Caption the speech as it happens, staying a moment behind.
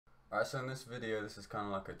Alright, so in this video, this is kind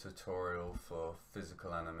of like a tutorial for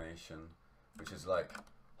physical animation, which is like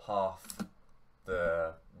half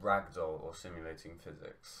the ragdoll or simulating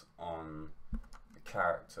physics on the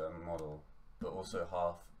character model, but also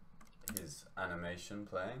half his animation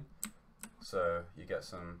playing. So you get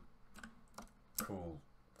some cool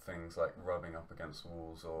things like rubbing up against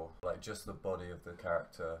walls, or like just the body of the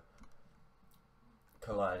character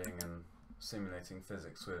colliding and simulating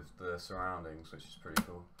physics with the surroundings, which is pretty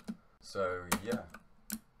cool. So yeah.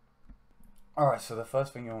 Alright, so the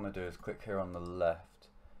first thing you want to do is click here on the left,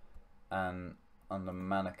 and on the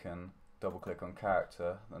mannequin, double click on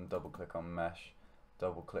character, then double click on mesh,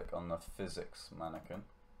 double click on the physics mannequin.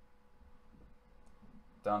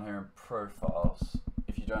 Down here in profiles,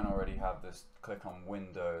 if you don't already have this, click on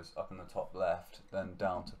Windows up in the top left, then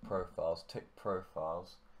down to profiles, tick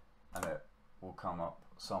profiles, and it will come up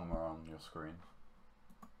somewhere on your screen.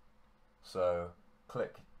 So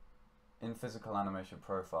click in physical animation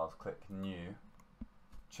profiles, click new,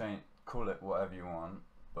 call it whatever you want,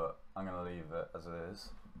 but I'm going to leave it as it is.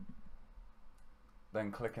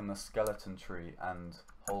 Then click in the skeleton tree and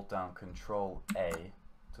hold down Control A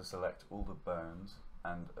to select all the bones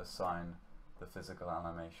and assign the physical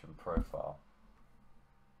animation profile.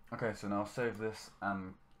 Okay, so now save this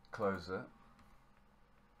and close it.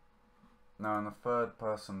 Now in the third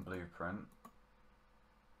person blueprint,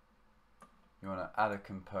 you want to add a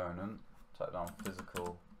component, type down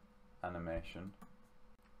physical animation,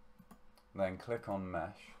 then click on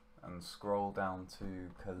mesh and scroll down to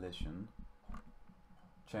collision,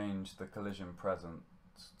 change the collision present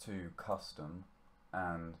to custom,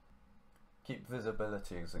 and keep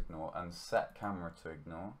visibility as ignore and set camera to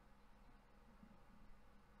ignore.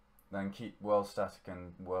 Then keep world static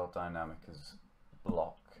and world dynamic as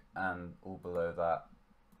block, and all below that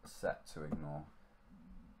set to ignore.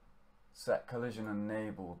 Set collision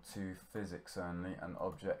enable to physics only and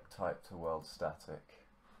object type to world static.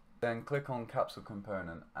 Then click on capsule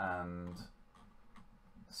component and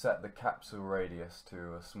set the capsule radius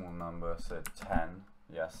to a small number, so 10.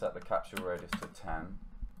 Yeah, set the capsule radius to 10.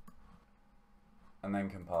 And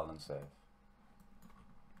then compile and save.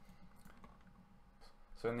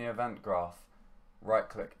 So in the event graph, right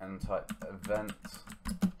click and type event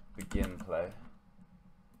begin play.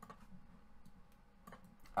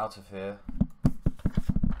 Out of here,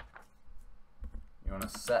 you want to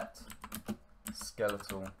set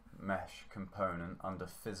skeletal mesh component under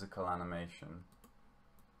physical animation.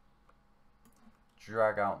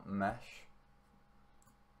 Drag out mesh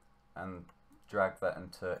and drag that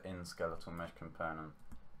into in skeletal mesh component.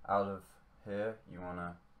 Out of here, you want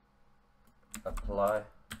to apply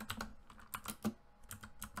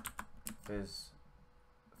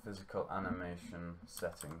physical animation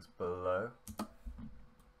settings below.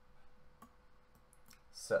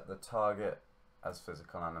 Set the target as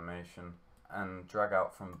physical animation and drag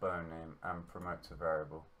out from bone name and promote to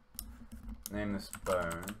variable. Name this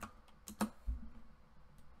bone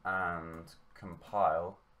and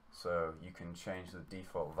compile, so you can change the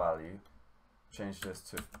default value. Change this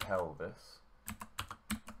to pelvis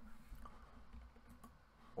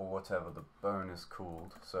or whatever the bone is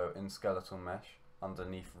called. So in skeletal mesh,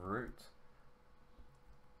 underneath root,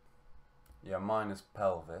 yeah, mine is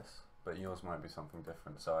pelvis, but yours might be something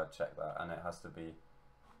different, so I'd check that, and it has to be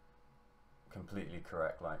completely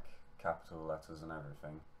correct, like capital letters and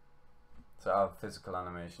everything. So out of physical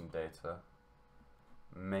animation data,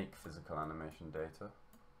 make physical animation data,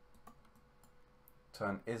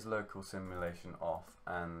 turn is local simulation off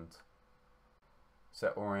and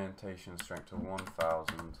set orientation strength to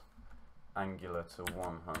 1000, angular to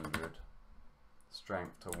 100,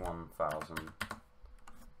 strength to 1000,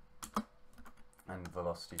 and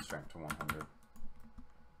velocity strength to 100.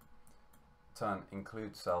 Turn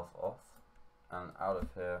include self off, and out of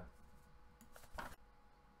here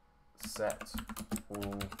set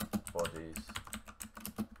all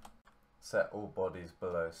bodies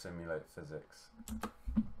below simulate physics.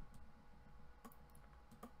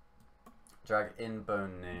 Drag in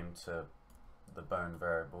bone name to the bone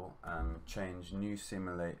variable and change new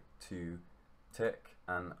simulate to tick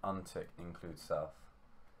and untick include self.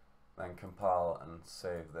 Then compile and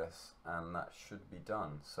save this, and that should be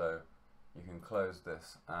done. So you can close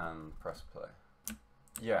this and press play.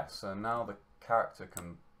 Yeah, so now the character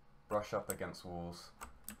can brush up against walls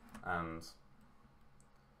and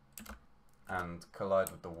collide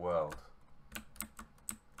with the world.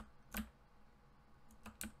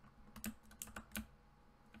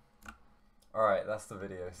 Alright, that's the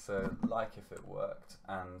video. So like if it worked,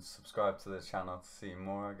 and subscribe to the channel to see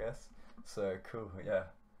more, I guess. So cool, yeah.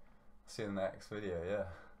 See you in the next video, yeah.